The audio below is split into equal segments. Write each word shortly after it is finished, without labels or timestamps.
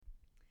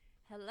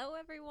Hello,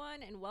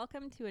 everyone, and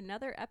welcome to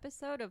another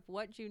episode of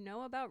What You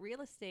Know About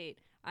Real Estate.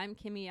 I'm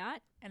Kimmy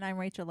Ott, And I'm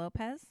Rachel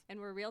Lopez. and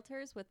we're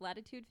realtors with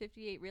Latitude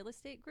 58 Real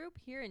Estate Group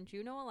here in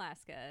Juneau,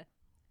 Alaska.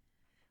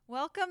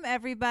 Welcome,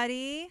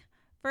 everybody.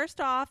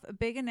 First off, a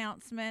big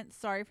announcement.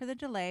 Sorry for the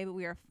delay, but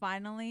we are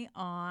finally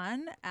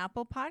on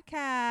Apple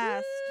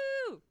Podcast.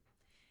 Woo!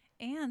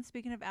 And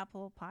speaking of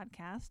Apple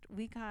Podcast,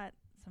 we got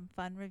some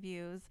fun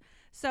reviews.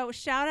 So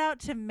shout out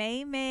to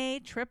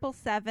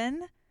May777.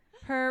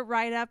 Her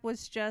write-up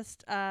was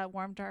just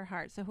warmed our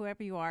heart. So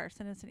whoever you are,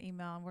 send us an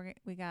email, and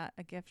we got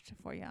a gift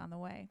for you on the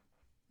way.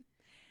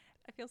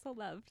 I feel so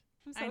loved.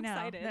 I'm so I know.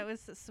 excited. That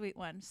was a sweet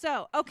one.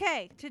 So,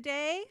 okay,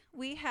 today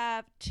we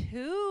have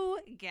two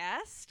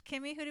guests.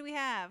 Kimmy, who do we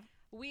have?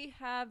 We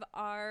have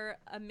our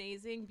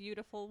amazing,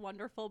 beautiful,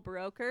 wonderful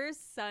brokers,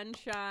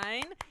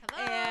 Sunshine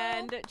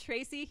and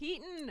Tracy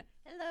Heaton.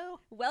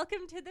 Hello.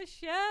 Welcome to the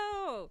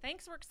show.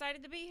 Thanks. We're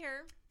excited to be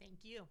here.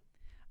 Thank you.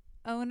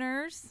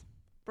 Owners,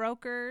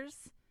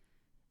 brokers,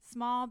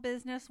 small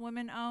business,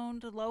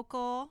 women-owned,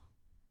 local.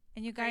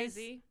 And you guys,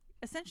 Crazy.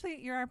 essentially,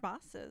 you're our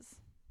bosses.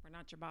 We're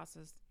not your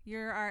bosses.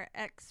 You're our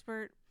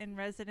expert in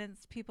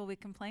residence people we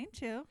complain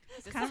to.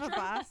 It's This kind is of a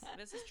true. boss.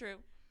 This is true.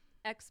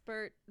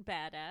 Expert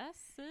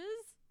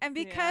badasses. And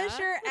because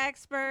Yeah. you're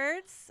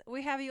experts,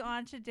 we have you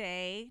on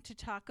today to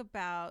talk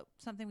about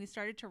something we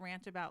started to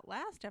rant about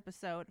last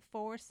episode,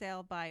 for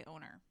sale by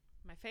owner.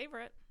 My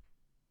favorite.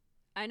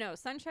 I know.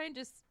 Sunshine,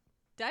 just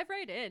dive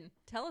right in.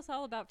 Tell us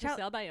all about for Tell-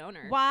 sale by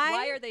owner.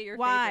 Why are they your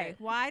why?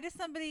 favorite? Why does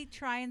somebody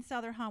try and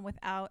sell their home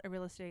without a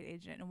real estate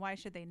agent, and why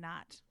should they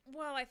not?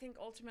 Well, I think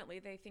ultimately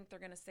they think they're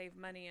going to save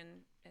money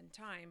and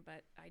time,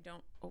 but I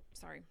don't. Oh,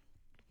 sorry.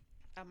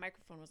 A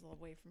microphone was a little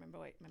away from my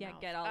mouth. Yeah,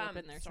 get all up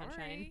in there, Sunshine.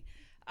 Sorry.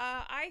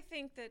 I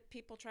think that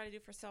people try to do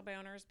for sale by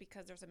owners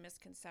because there's a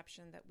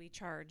misconception that we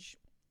charge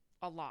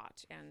a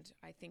lot, and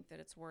I think that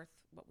it's worth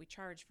what we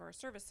charge for our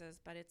services.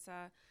 But it's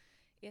a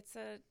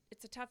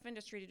tough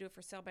industry to do it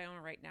for sale by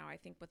owner right now. I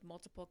think with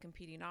multiple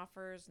competing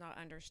offers, not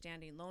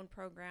understanding loan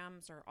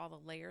programs or all the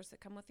layers that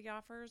come with the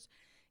offers,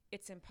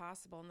 it's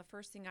impossible. And the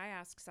first thing I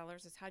ask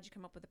sellers is, how'd you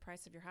come up with the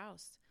price of your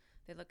house?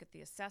 They look at the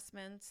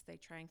assessments, they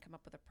try and come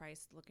up with a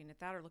price looking at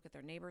that, or look at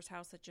their neighbor's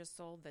house that just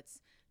sold that's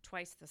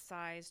twice the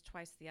size,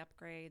 twice the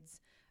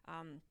upgrades.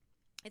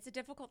 It's a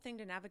difficult thing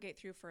to navigate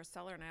through for a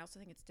seller, and I also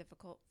think it's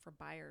difficult for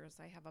buyers.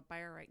 I have a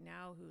buyer right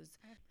now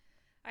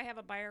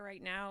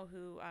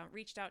who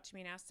reached out to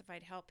me and asked if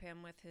I'd help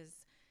him with his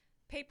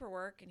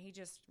paperwork, and he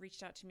just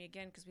reached out to me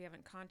again because we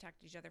haven't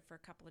contacted each other for a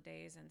couple of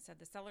days, and said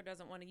the seller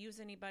doesn't want to use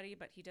anybody,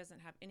 but he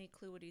doesn't have any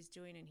clue what he's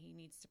doing, and he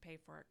needs to pay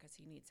for it because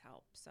he needs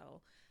help.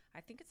 So I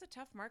think it's a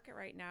tough market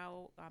right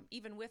now,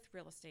 even with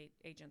real estate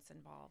agents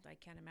involved. I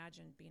can't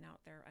imagine being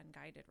out there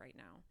unguided right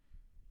now.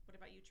 What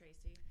about you,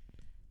 Tracy?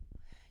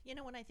 You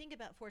know, when I think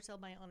about for sale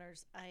by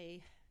owners,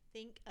 I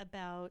think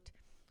about,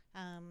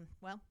 I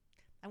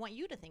want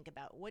you to think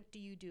about, what do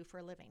you do for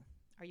a living?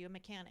 Are you a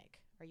mechanic?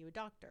 Are you a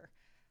doctor?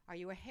 Are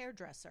you a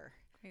hairdresser?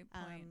 Great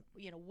point.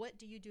 What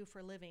do you do for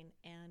a living?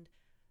 And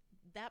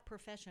that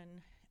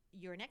profession,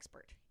 you're an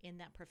expert in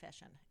that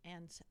profession.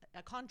 And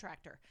a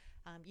contractor.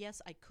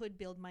 Yes, I could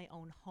build my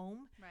own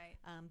home. Right.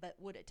 But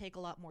would it take a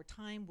lot more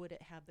time? Would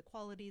it have the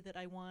quality that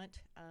I want?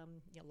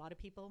 A lot of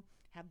people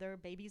have their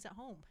babies at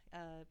home.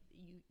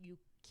 You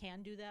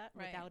can do that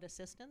Right. without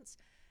assistance.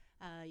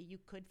 You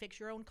could fix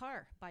your own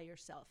car by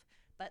yourself.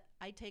 But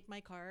I take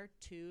my car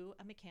to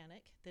a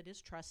mechanic that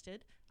is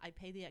trusted. I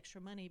pay the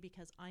extra money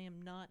because I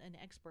am not an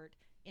expert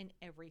in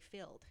every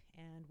field.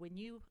 And when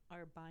you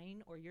are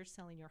buying or you're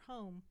selling your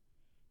home,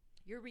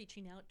 you're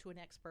reaching out to an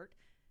expert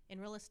in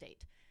real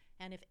estate.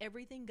 And if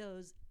everything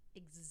goes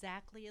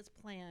exactly as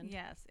planned,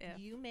 Yes.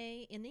 you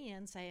may, in the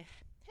end, say,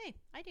 hey,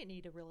 I didn't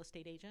need a real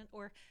estate agent.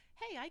 Or,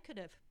 hey, I could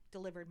have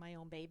delivered my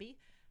own baby.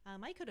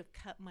 I could have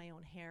cut my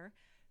own hair.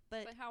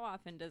 But how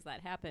often does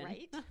that happen?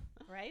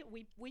 Right.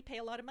 We pay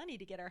a lot of money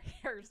to get our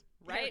hairs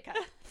Right.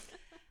 haircut.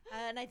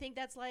 And I think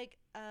that's like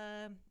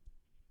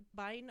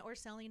buying or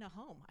selling a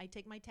home. I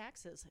take my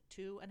taxes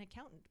to an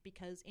accountant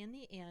because in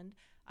the end,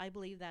 I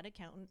believe that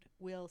accountant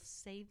will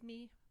save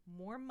me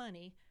more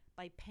money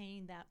by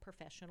paying that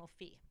professional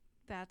fee.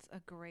 That's a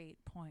great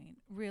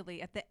point.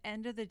 Really, at the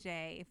end of the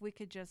day, if we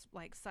could just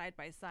like side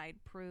by side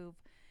prove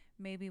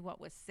maybe what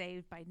was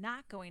saved by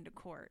not going to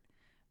court,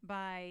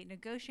 by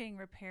negotiating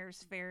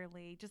repairs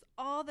fairly, just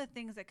all the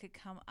things that could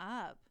come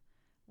up.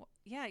 Well,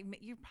 yeah,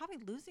 you're probably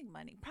losing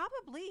money.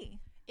 Probably.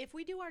 If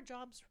we do our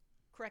jobs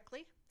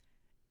correctly,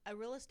 a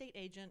real estate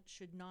agent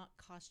should not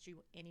cost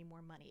you any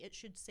more money. It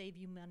should save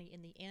you money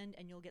in the end,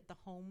 and you'll get the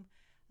home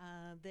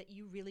that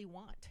you really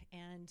want.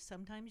 And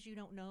sometimes you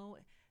don't know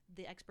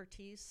the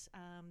expertise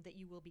that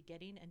you will be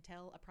getting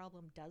until a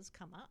problem does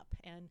come up.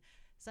 And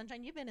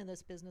Sunshine, you've been in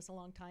this business a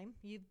long time.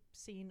 You've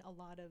seen a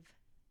lot of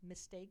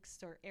mistakes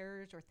or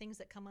errors or things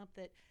that come up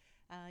that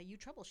you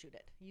troubleshoot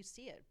it. You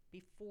see it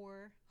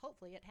before,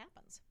 hopefully, it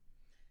happens.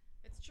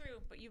 It's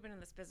true, but you've been in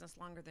this business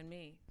longer than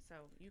me, so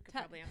you could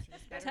Tell- probably answer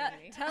this better Te- than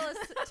me.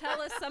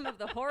 tell us some of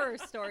the horror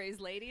stories,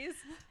 ladies.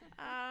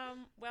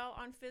 Well,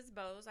 on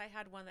FSBOs, I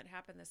had one that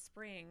happened this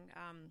spring.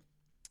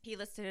 He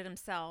listed it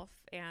himself,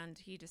 and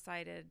he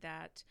decided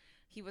that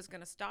he was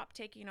going to stop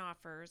taking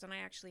offers. And I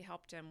actually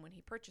helped him when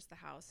he purchased the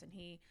house, and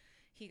he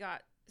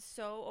got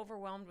so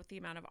overwhelmed with the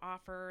amount of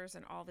offers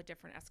and all the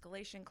different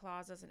escalation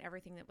clauses and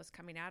everything that was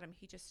coming at him.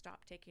 He just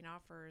stopped taking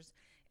offers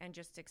and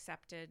just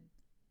accepted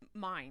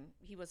mine.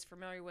 He was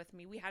familiar with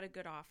me. We had a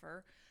good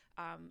offer,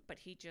 but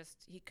he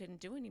couldn't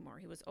do anymore.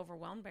 He was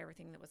overwhelmed by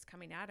everything that was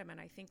coming at him. And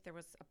I think there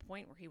was a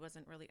point where he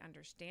wasn't really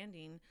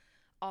understanding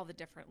all the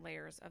different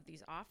layers of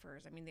these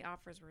offers. I mean, the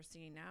offers we're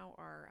seeing now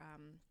are,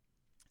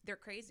 they're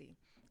crazy.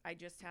 I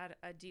just had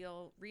a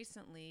deal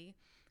recently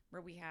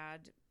where we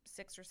had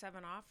 6 or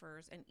 7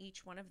 offers, and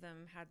each one of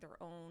them had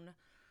their own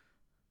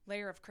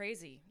layer of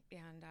crazy.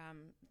 And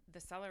the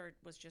seller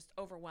was just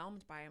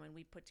overwhelmed by them, and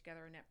we put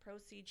together a net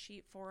proceeds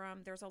sheet for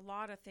them. There's a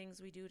lot of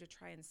things we do to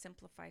try and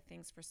simplify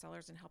things for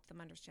sellers and help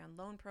them understand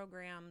loan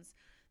programs,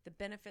 the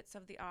benefits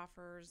of the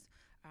offers.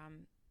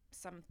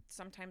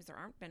 Sometimes there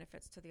aren't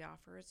benefits to the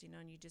offers, and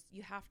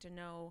you have to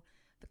know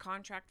the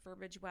contract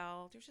verbiage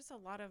well. There's just a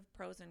lot of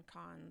pros and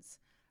cons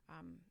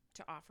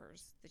to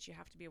offers that you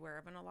have to be aware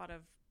of, and a lot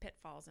of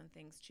pitfalls and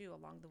things too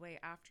along the way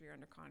after you're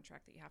under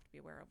contract that you have to be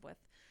aware of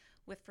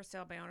with for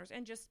sale by owners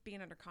and just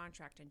being under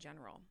contract in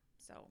general.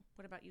 So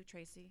what about you,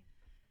 Tracy?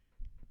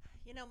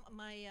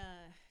 My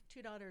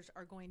 2 daughters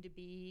are going to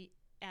be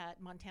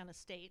at Montana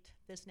State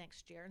this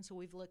next year, and so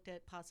we've looked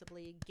at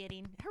possibly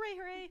getting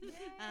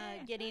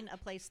getting a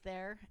place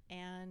there.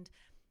 And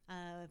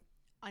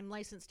I'm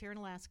licensed here in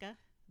Alaska,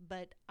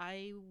 but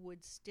I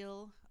would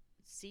still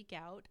seek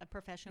out a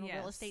professional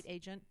real estate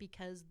agent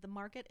because the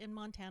market in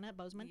Montana at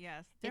Bozeman,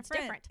 it's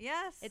different.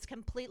 Yes, it's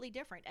completely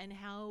different, and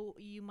how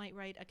you might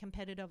write a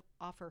competitive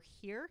offer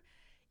here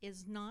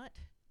is not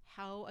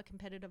how a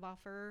competitive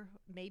offer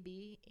may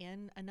be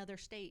in another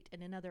state,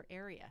 in another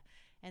area.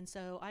 And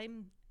so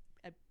I'm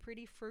a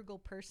pretty frugal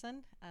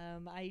person.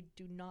 I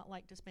do not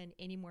like to spend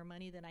any more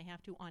money than I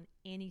have to on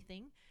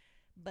anything,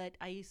 but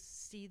I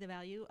see the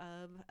value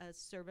of a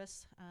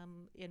service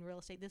in real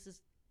estate. This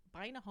is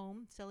buying a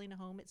home, selling a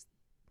home.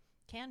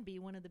 Can be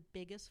one of the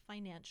biggest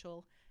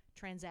financial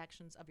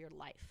transactions of your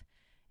life.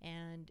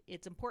 And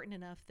it's important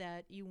enough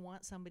that you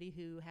want somebody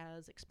who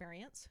has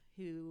experience,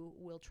 who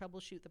will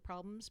troubleshoot the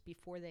problems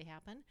before they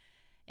happen.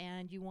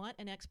 And you want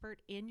an expert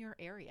in your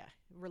area.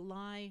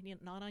 Rely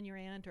not on your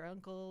aunt or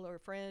uncle or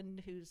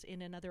friend who's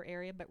in another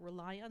area, but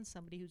rely on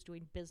somebody who's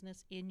doing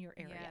business in your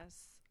area.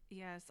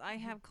 Yes. I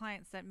have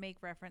clients that make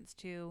reference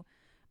to,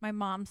 my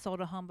mom sold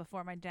a home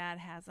before my dad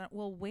hasn't.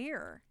 Well,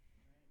 where?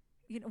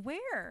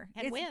 Where?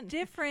 And it's when?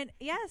 Different.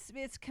 Yes,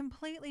 it's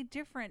completely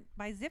different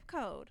by zip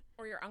code.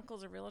 Or your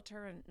uncle's a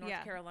realtor in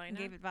North Carolina.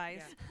 Gave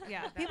advice.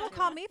 Yeah. People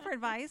call me for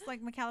advice,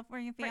 like my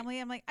California family.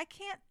 I'm like,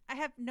 I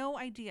have no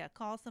idea.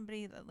 Call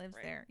somebody that lives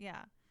there.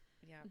 Yeah.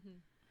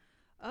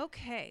 Mm-hmm.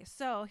 Okay,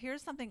 so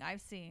here's something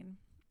I've seen.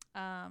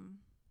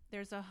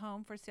 There's a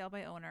home for sale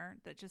by owner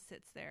that just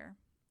sits there.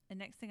 And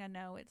next thing I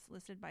know, it's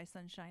listed by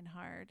Sunshine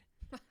Hard.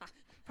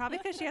 Probably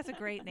because she has a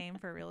great name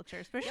for a realtor,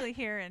 especially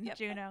here in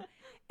Juneau.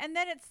 And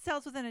then it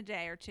sells within a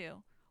day or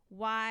two.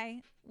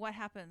 Why? What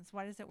happens?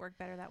 Why does it work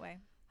better that way?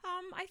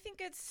 I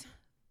think it's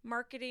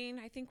marketing.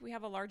 I think we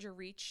have a larger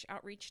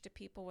outreach to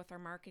people with our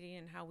marketing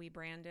and how we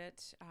brand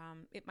it.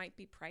 It might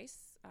be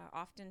price.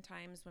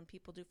 Oftentimes when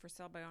people do for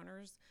sale by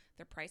owners,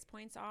 their price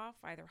point's off,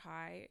 either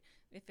high.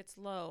 If it's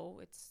low,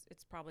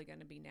 it's probably going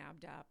to be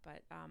nabbed up,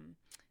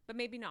 but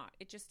maybe not.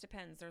 It just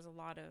depends. There's a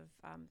lot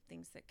of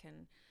things that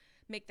can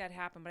make that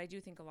happen, but I do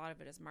think a lot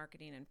of it is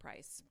marketing and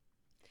price.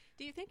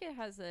 Do you think it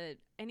has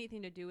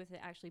anything to do with it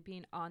actually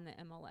being on the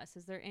MLS?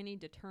 Is there any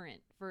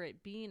deterrent for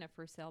it being a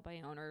for sale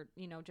by owner,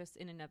 just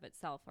in and of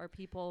itself? Are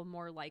people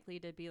more likely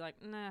to be like,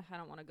 nah, I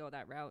don't want to go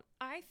that route?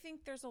 I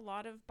think there's a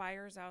lot of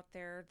buyers out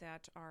there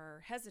that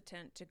are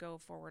hesitant to go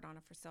forward on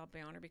a for sale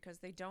by owner because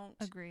they don't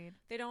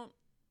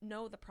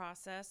know the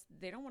process.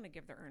 They don't want to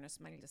give their earnest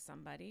money to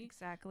somebody.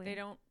 Exactly. They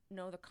don't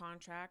know the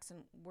contracts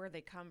and where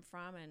they come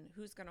from and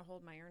who's going to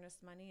hold my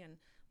earnest money and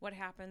what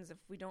happens if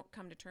we don't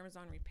come to terms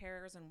on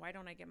repairs and why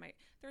don't I get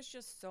there's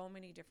just so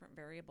many different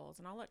variables.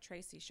 And I'll let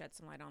Tracy shed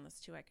some light on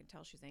this too. I can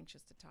tell she's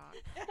anxious to talk.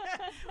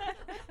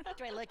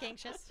 Do I look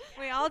anxious?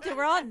 We all do.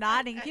 We're all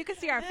nodding. If you can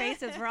see our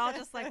faces, we're all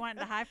just like wanting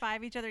to high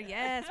five each other.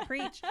 Yes,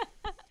 preach.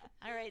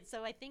 All right,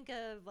 so I think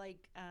of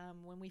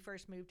when we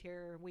first moved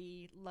here,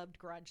 we loved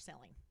garage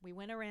selling. We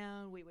went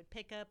around, we would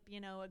pick up,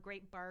 a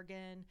great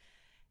bargain,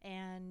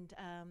 and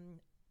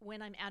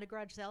when I'm at a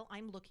garage sale,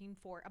 I'm looking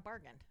for a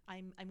bargain.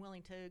 I'm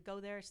willing to go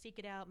there, seek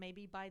it out,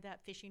 maybe buy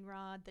that fishing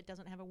rod that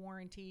doesn't have a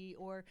warranty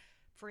or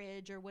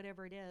fridge or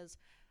whatever it is.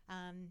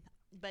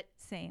 But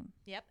same.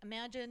 Yep.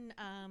 Imagine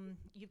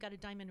you've got a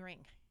diamond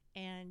ring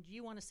and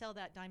you want to sell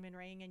that diamond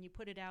ring and you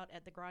put it out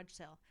at the garage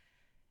sale.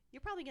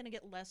 You're probably going to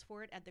get less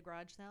for it at the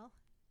garage sale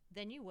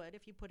than you would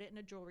if you put it in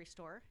a jewelry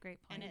store. Great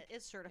point. And it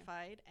is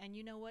certified, and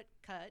you know what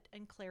cut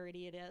and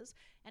clarity it is,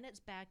 and it's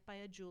backed by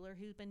a jeweler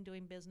who's been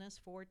doing business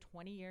for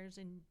 20 years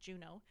in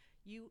Juneau.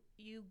 You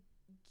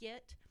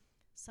get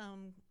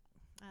some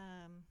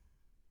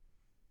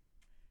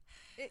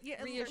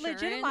it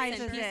Reassurance legitimizes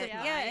and peace it. of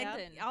Yeah, mind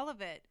and and- all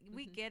of it.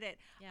 We Mhm. get it.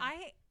 Yeah.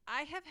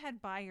 I have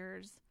had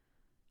buyers.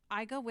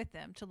 I go with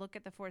them to look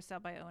at the for sale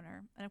by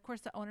owner, and of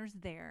course the owner's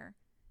there.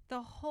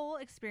 The whole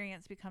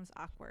experience becomes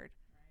awkward.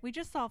 We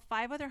just saw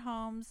 5 other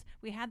homes.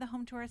 We had the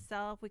home to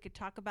ourselves. We could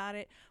talk about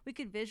it. We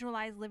could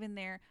visualize living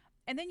there.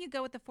 And then you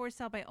go with the for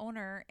sale by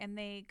owner, and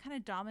they kind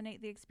of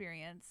dominate the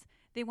experience.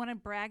 They want to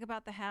brag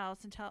about the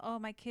house and tell, oh,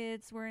 my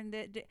kids were in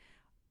the.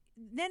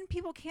 Then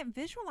people can't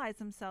visualize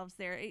themselves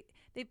there.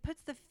 It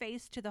puts the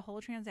face to the whole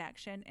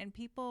transaction, and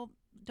people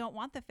don't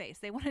want the face.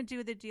 They want to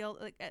do the deal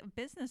like a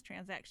business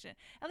transaction,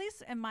 at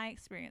least in my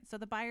experience. So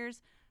the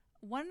buyers,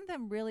 one of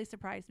them really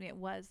surprised me. It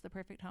was the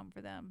perfect home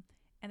for them.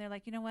 And they're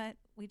like, you know what?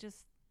 We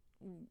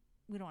don't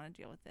want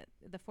to deal with it.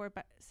 The for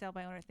sale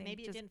by owner thing.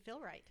 maybe it just, didn't feel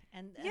right.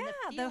 And Yeah,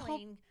 the the whole-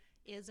 feeling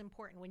is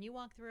important. When you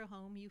walk through a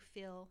home, you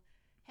feel,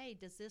 hey,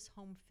 does this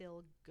home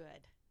feel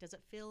good? Does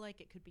it feel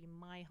like it could be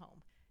my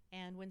home?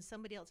 And when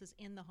somebody else is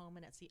in the home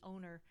and it's the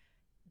owner,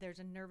 there's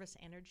a nervous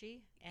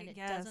energy, and it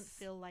doesn't Yes.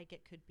 feel like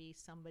it could be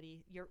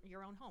somebody,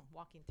 your own home,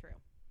 walking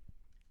through.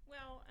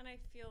 Well, and I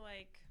feel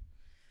like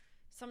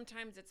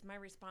sometimes it's my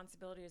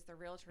responsibility as the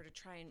realtor to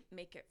try and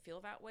make it feel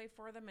that way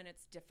for them, and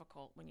it's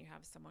difficult when you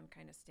have someone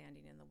kind of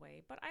standing in the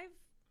way. But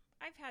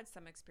I've had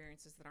some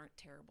experiences that aren't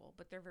terrible,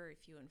 but they're very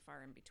few and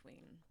far in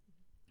between.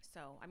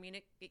 So, I mean,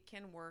 it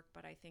can work,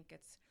 but I think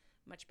it's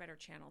much better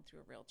channeled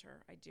through a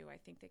realtor. I do. I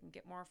think they can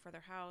get more for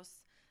their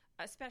house,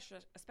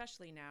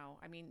 especially now.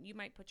 I mean, you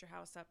might put your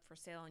house up for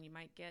sale and you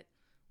might get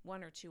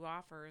 1 or 2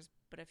 offers,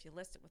 but if you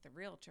list it with a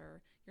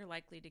realtor, you're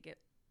likely to get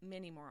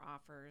many more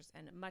offers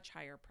and a much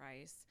higher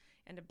price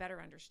and a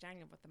better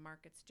understanding of what the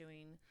market's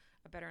doing,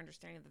 a better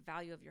understanding of the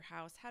value of your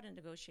house, how to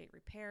negotiate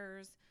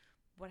repairs,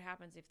 what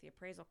happens if the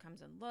appraisal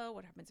comes in low,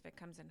 what happens if it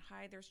comes in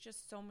high. There's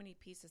just so many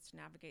pieces to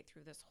navigate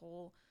through this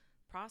whole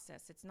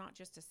process. It's not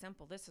just a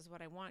simple, this is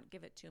what I want,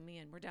 give it to me,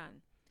 and we're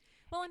done.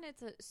 Well, and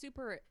it's a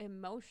super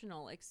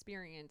emotional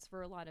experience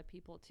for a lot of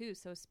people too.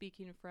 So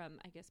speaking from,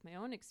 I guess, my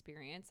own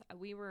experience,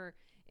 we were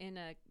in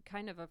a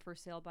kind of a for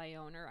sale by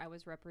owner. I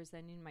was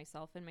representing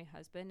myself and my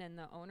husband, and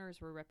the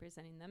owners were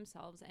representing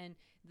themselves. And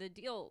the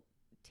deal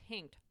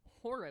tanked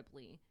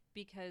horribly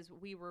because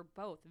we were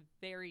both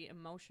very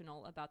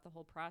emotional about the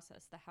whole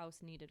process. The house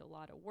needed a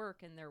lot of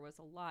work, and there was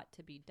a lot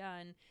to be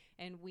done.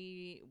 And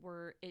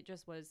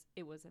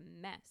it was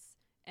a mess.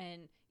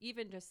 And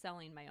even just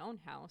selling my own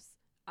house,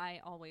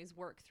 I always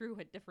work through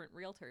a different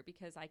realtor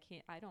because I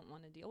don't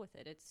want to deal with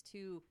it.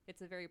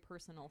 It's a very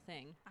personal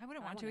thing. I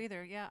wouldn't I want to wanna-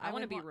 either. Yeah. I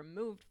want to would be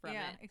removed from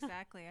yeah, it.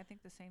 exactly. I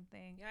think the same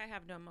thing. Yeah, I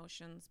have no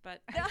emotions,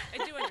 but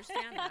I do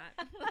understand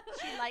that.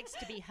 She likes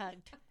to be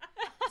hugged.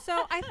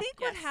 So I think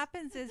what Yes.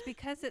 happens is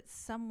because it's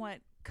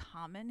somewhat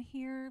common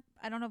here.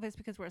 I don't know if it's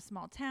because we're a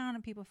small town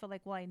and people feel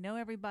like, well, I know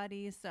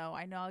everybody, so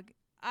I know.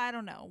 I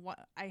don't know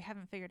what. I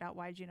haven't figured out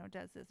why Juneau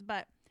does this,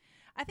 but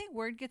I think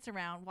word gets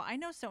around. Well, I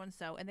know so and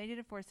so, and they did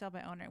it for sale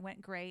by owner. It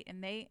went great,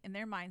 and they in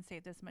their mind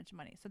saved this much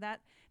money. So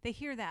that they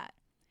hear that,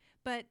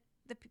 but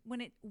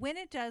when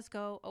it does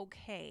go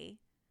okay,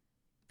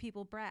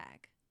 people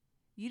brag.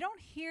 You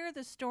don't hear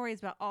the stories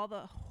about all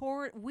the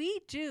horror. We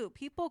do.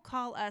 People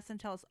call us and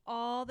tell us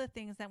all the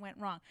things that went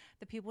wrong.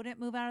 The people didn't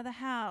move out of the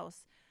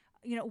house.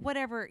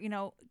 Whatever.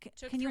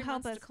 Took can you 3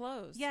 help months us? to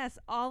close? Yes,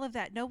 all of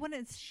that. No one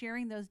is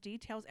sharing those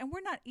details, and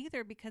we're not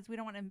either because we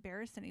don't want to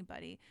embarrass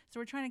anybody. So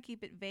we're trying to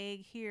keep it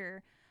vague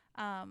here.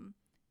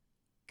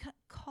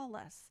 Call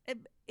us.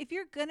 If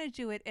you're going to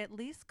do it, at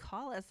least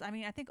call us. I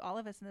mean, I think all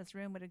of us in this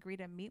room would agree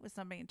to meet with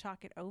somebody and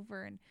talk it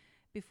over and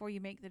before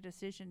you make the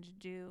decision to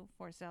do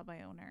for sale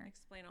by owner.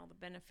 Explain all the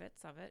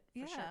benefits of it.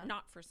 For sure. Yeah.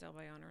 Not for sale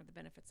by owner, the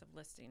benefits of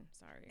listing.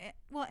 Sorry.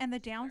 And the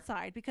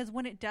downside, because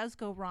when it does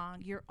go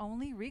wrong, your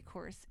only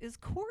recourse is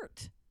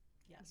court.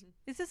 Yes.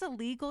 This is a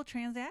legal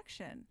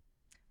transaction.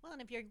 Well,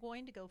 and if you're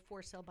going to go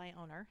for sale by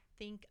owner,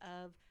 think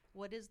of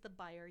what is the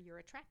buyer you're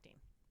attracting.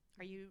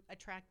 Are you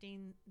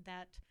attracting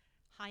that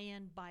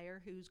high-end buyer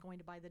who's going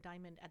to buy the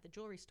diamond at the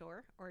jewelry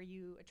store, or are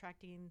you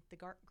attracting the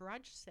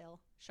garage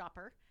sale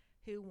shopper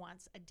who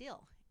wants a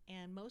deal?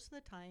 And most of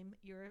the time,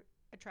 you're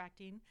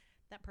attracting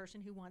that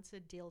person who wants a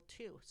deal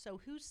too.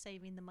 So who's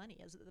saving the money?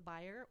 Is it the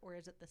buyer or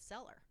is it the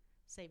seller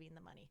saving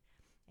the money?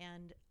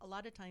 And a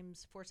lot of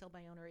times, for sale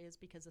by owner is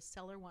because the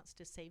seller wants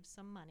to save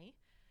some money.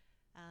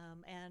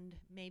 And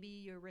maybe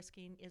you're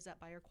risking, is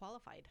that buyer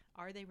qualified?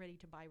 Are they ready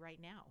to buy right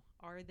now?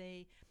 Are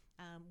they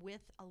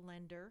with a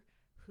lender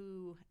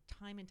who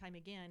time and time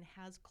again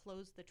has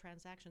closed the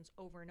transactions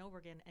over and over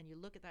again, and you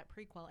look at that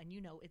pre-qual and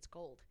it's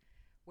gold,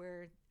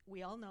 where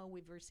we all know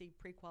we've received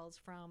pre-quals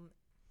from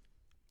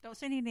Don't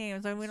say any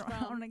names. We don't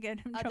From want to get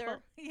in other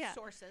trouble. Yeah.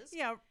 sources.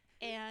 Yeah.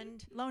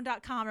 And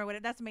Loan.com or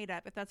whatever. That's made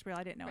up. If that's real,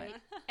 I didn't know right,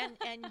 it.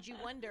 and you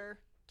wonder,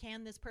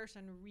 can this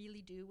person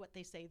really do what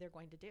they say they're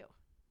going to do?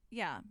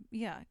 Yeah,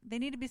 they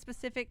need to be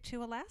specific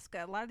to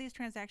Alaska. A lot of these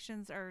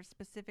transactions are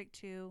specific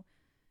to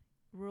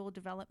rural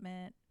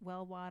development,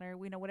 well water.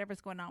 We know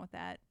whatever's going on with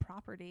that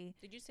property.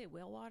 Did you say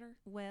whale water?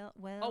 Well.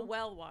 Oh,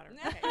 well water.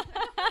 Okay.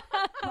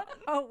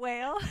 Oh,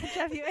 whale.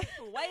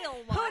 Whale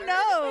Who water.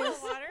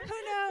 knows? Whale water. Who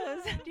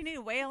knows? Do you need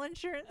whale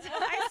insurance?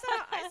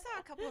 I saw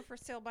a couple of for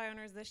sale by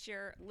owners this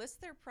year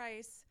list their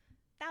price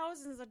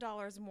thousands of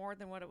dollars more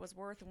than what it was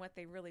worth and what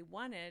they really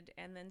wanted,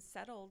 and then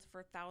settled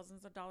for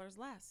thousands of dollars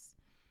less.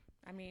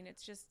 I mean,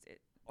 it's just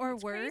Or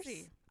it's worse,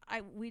 crazy.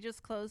 we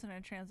just closed on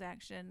a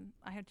transaction.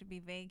 I have to be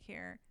vague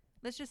here.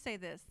 Let's just say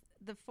this: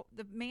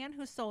 the man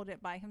who sold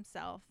it by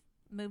himself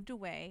moved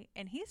away,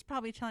 and he's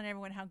probably telling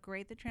everyone how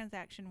great the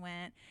transaction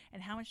went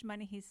and how much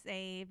money he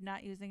saved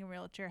not using a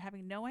realtor,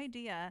 having no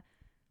idea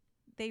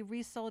they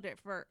resold it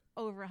for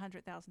over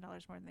 $100,000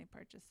 more than they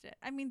purchased it.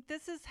 I mean,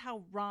 this is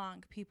how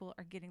wrong people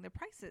are getting the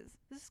prices.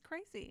 This is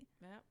crazy.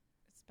 Yep,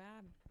 it's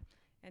bad.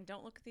 And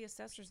don't look at the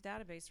assessor's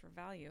database for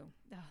value.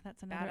 Oh,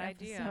 that's another Bad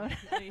episode.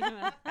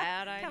 idea.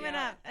 Bad idea. Coming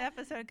up.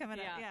 Episode coming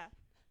up. Yeah. Yeah.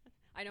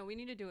 I know we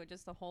need to do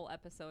just a whole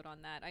episode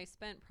on that. I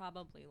spent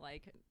probably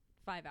like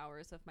 5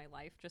 hours of my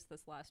life just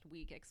this last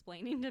week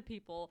explaining to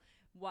people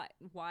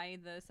why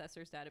the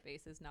assessor's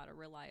database is not a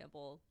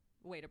reliable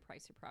way to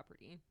price your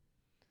property.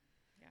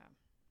 Yeah,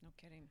 no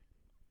kidding.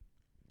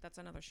 That's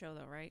another show,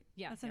 though, right?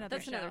 Yeah, That's yeah, another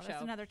that's show. another show.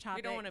 That's another topic.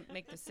 We don't want to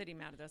make the city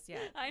mad at us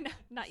yet. I know,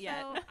 not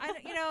yet.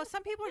 So,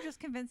 some people are just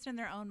convinced in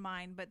their own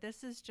mind, but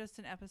this is just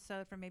an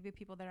episode for maybe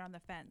people that are on the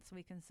fence.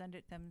 We can send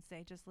it to them and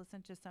say, just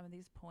listen to some of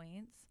these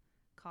points.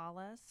 Call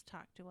us,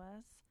 talk to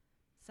us.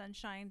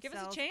 Sunshine Give us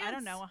a sells, chance. I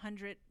don't know,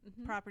 100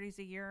 Mhm. properties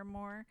a year or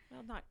more.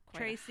 Well, not quite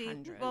Tracy,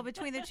 100. well,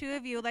 between the two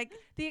of you, like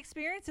the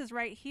experience is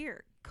right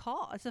here.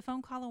 Call. It's a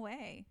phone call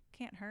away.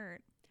 Can't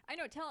hurt. I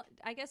know.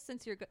 I guess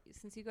since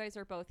you guys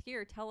are both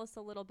here, tell us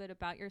a little bit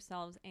about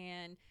yourselves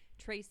and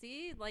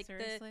Tracy, like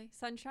Seriously? the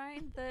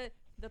Sunshine,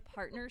 the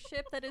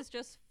partnership that is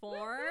just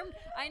formed.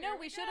 I know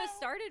we should have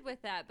started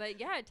with that, but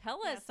yeah,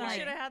 tell Yeah, us. We sorry.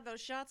 should have had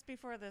those shots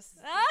before this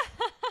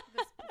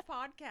this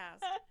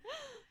podcast.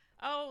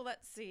 Oh,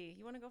 let's see.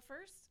 You want to go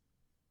first?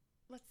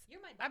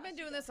 You're my I've been boss,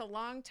 doing you this a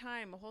long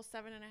time, a whole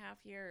 7.5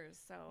 years.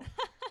 So,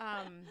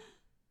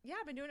 yeah,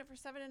 I've been doing it for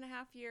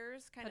 7.5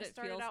 years. Kind But of it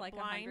started feels out like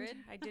blind. 100.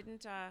 I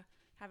didn't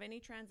have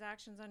any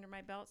transactions under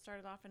my belt.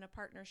 Started off in a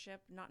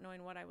partnership, not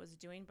knowing what I was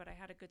doing, but I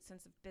had a good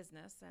sense of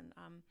business and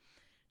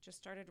just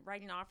started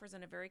writing offers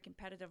in a very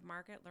competitive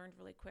market. Learned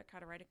really quick how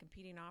to write a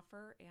competing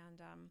offer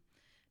and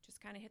just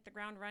kind of hit the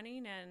ground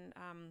running and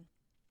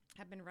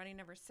have been running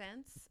ever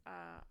since.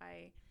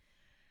 I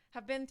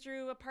have been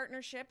through a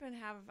partnership and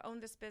have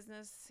owned this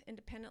business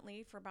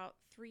independently for about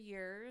 3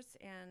 years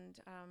and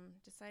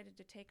decided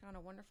to take on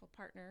a wonderful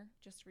partner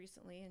just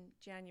recently in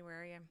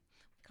January. I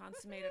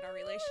consummated our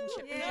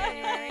relationship in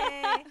January.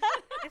 Yay.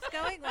 It's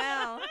going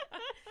well.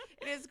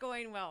 It is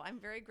going well. I'm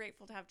very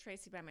grateful to have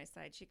Tracy by my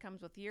side. She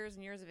comes with years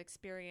and years of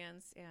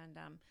experience, and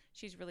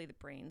she's really the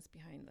brains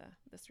behind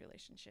this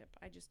relationship.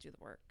 I just do the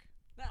work.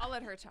 I'll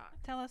let her talk.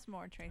 Tell us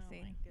more, Oh,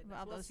 Tracy. my goodness.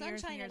 All Well, those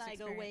years Sunshine and and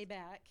years I go way experience.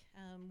 back.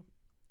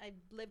 I've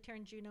lived here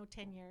in Juneau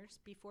 10 years.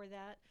 Before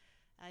that,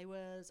 I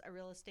was a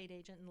real estate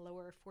agent in the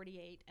lower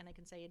 48, and I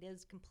can say it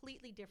is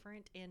completely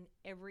different in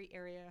every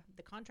area.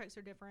 The contracts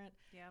are different,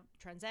 Yep.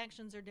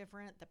 transactions are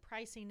different, the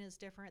pricing is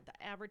different,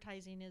 the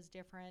advertising is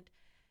different.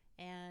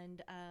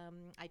 And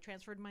I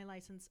transferred my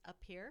license up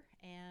here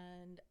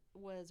and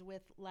was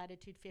with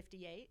Latitude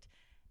 58.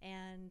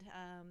 And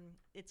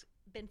it's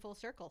been full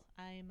circle.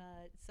 I'm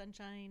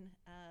Sunshine.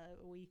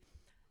 We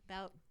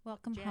about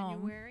Welcome home.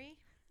 January.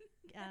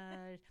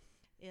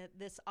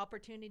 This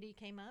opportunity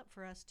came up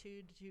for us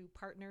to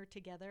partner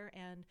together,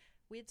 and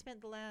we had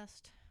spent the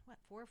last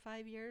 4 or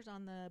 5 years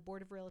on the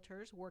board of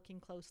realtors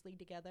working closely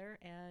together,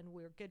 and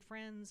we're good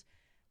friends.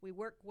 We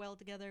work well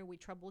together. We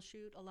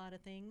troubleshoot a lot of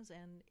things,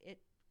 and it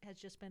has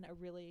just been a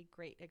really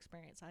great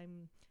experience.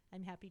 I'm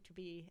happy to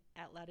be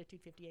at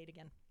Latitude 58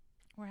 again.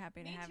 We're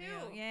happy to Me have too.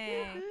 you.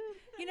 Yay.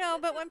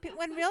 But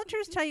when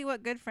realtors tell you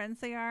what good friends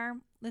they are,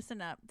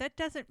 listen up. That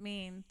doesn't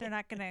mean they're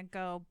not going to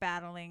go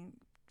battling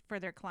for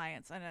their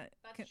clients.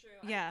 That's true.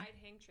 Yeah.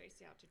 I'd hang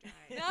Tracy out to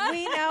dry.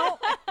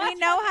 we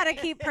know how to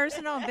keep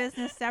personal and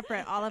business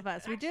separate, all of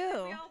us. We Actually,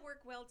 do. We all work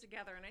well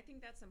together, and I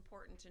think that's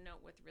important to note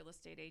with real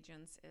estate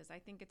agents is I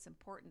think it's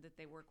important that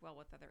they work well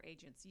with other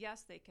agents.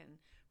 Yes, they can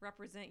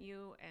represent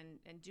you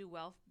and do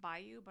well by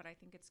you, but I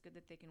think it's good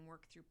that they can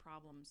work through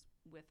problems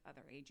with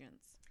other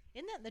agents.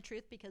 Isn't that the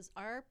truth? Because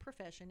our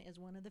profession is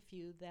one of the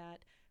few that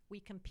we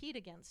compete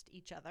against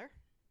each other,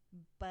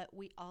 but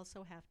we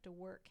also have to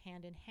work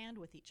hand in hand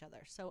with each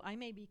other. So I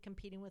may be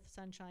competing with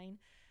Sunshine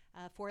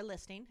for a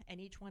listing, and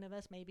each one of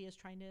us maybe is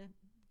trying to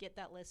get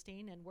that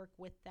listing and work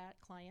with that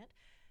client.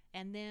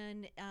 And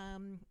then,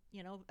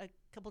 a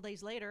couple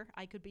days later,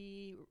 I could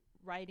be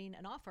writing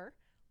an offer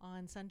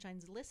on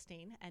Sunshine's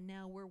listing, and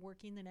now we're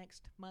working the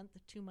next month,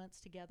 2 months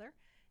together,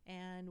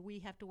 and we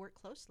have to work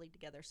closely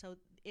together. So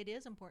it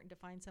is important to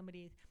find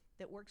somebody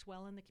that works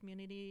well in the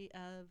community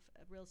of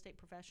real estate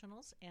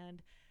professionals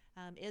and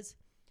is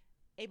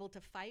able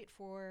to fight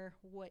for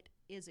what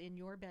is in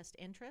your best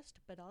interest,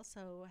 but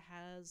also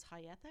has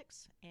high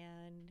ethics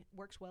and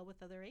works well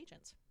with other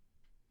agents.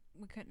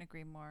 We couldn't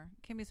agree more.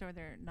 Kimmy's over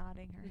there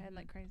nodding her head Mhm.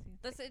 like crazy.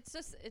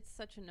 It's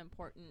such an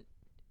important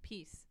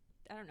piece.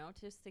 I don't know,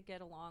 just to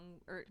get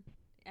along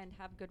and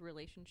have good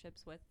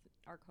relationships with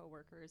our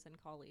coworkers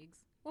and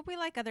colleagues. Well, we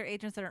like other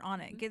agents that are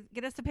on it. Mhm.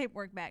 Get us the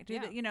paperwork back. Do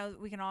Yeah. that, you know,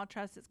 we can all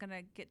trust it's going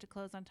to get to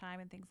close on time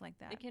and things like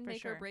that. It can for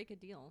make sure. or break a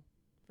deal,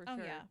 for Oh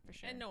sure. yeah, for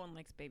sure. And no one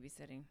likes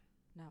babysitting.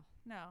 No.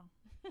 No.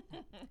 But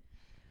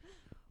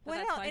What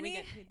that's else? why we Any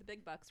get paid the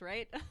big bucks,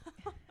 right?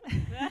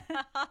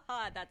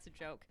 That's a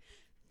joke.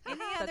 any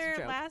That's a other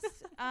joke.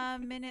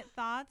 last minute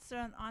thoughts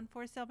on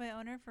for sale by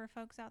owner for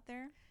folks out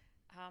there?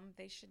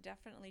 They should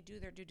definitely do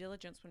their due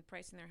diligence when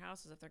pricing their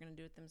houses if they're going to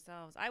do it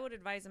themselves. I would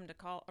advise them to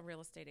call a real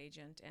estate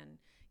agent and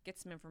get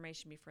some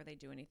information before they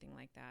do anything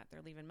like that.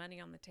 They're leaving money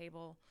on the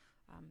table.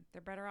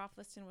 They're better off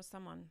listing with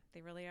someone.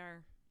 They really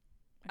are.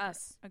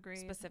 Us Agree.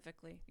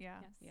 specifically. Yeah.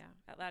 Yes. Yeah,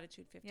 at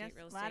Latitude 58 Yes.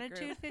 Real Estate Latitude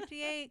Group.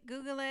 58.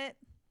 Google it.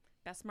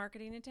 Best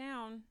marketing in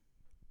town.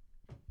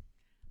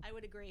 I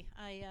would agree.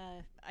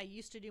 I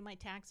used to do my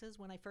taxes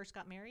when I first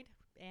got married,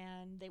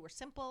 and they were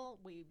simple.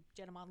 We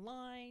did them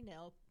online.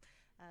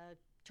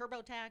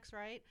 TurboTax,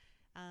 right?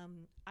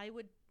 I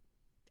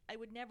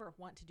would never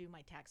want to do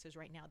my taxes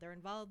right now. They're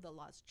involved. The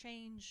laws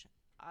change.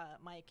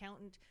 My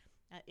accountant,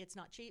 it's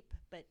not cheap,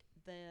 but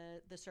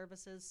the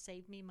services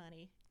save me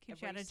money. Keeps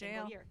you every out of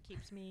single jail. year.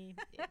 Keeps me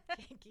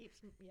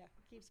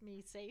keeps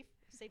me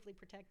safely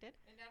protected.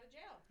 And out of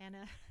jail. And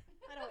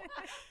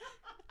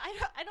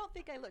I don't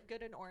think I look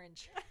good in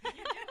orange. You're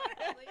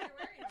wearing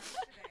orange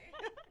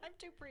today. I'm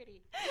too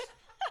pretty.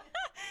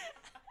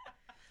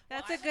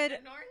 That's Well, a good,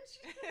 an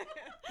orange.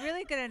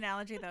 really good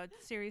analogy, though.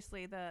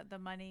 Seriously, the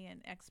money and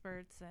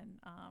experts, and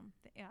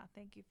yeah,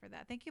 thank you for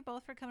that. Thank you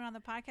both for coming on the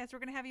podcast. We're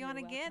gonna have you on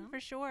You're again welcome. for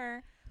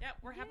sure. Yep,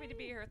 we're happy to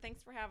be here.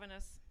 Thanks for having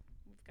us.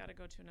 We've got to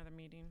go to another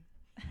meeting.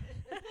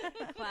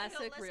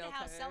 Classic Go list a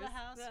house, sell a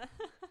realtors. house.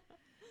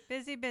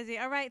 Busy.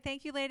 All right,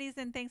 thank you, ladies,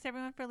 and thanks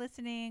everyone for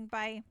listening.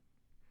 Bye.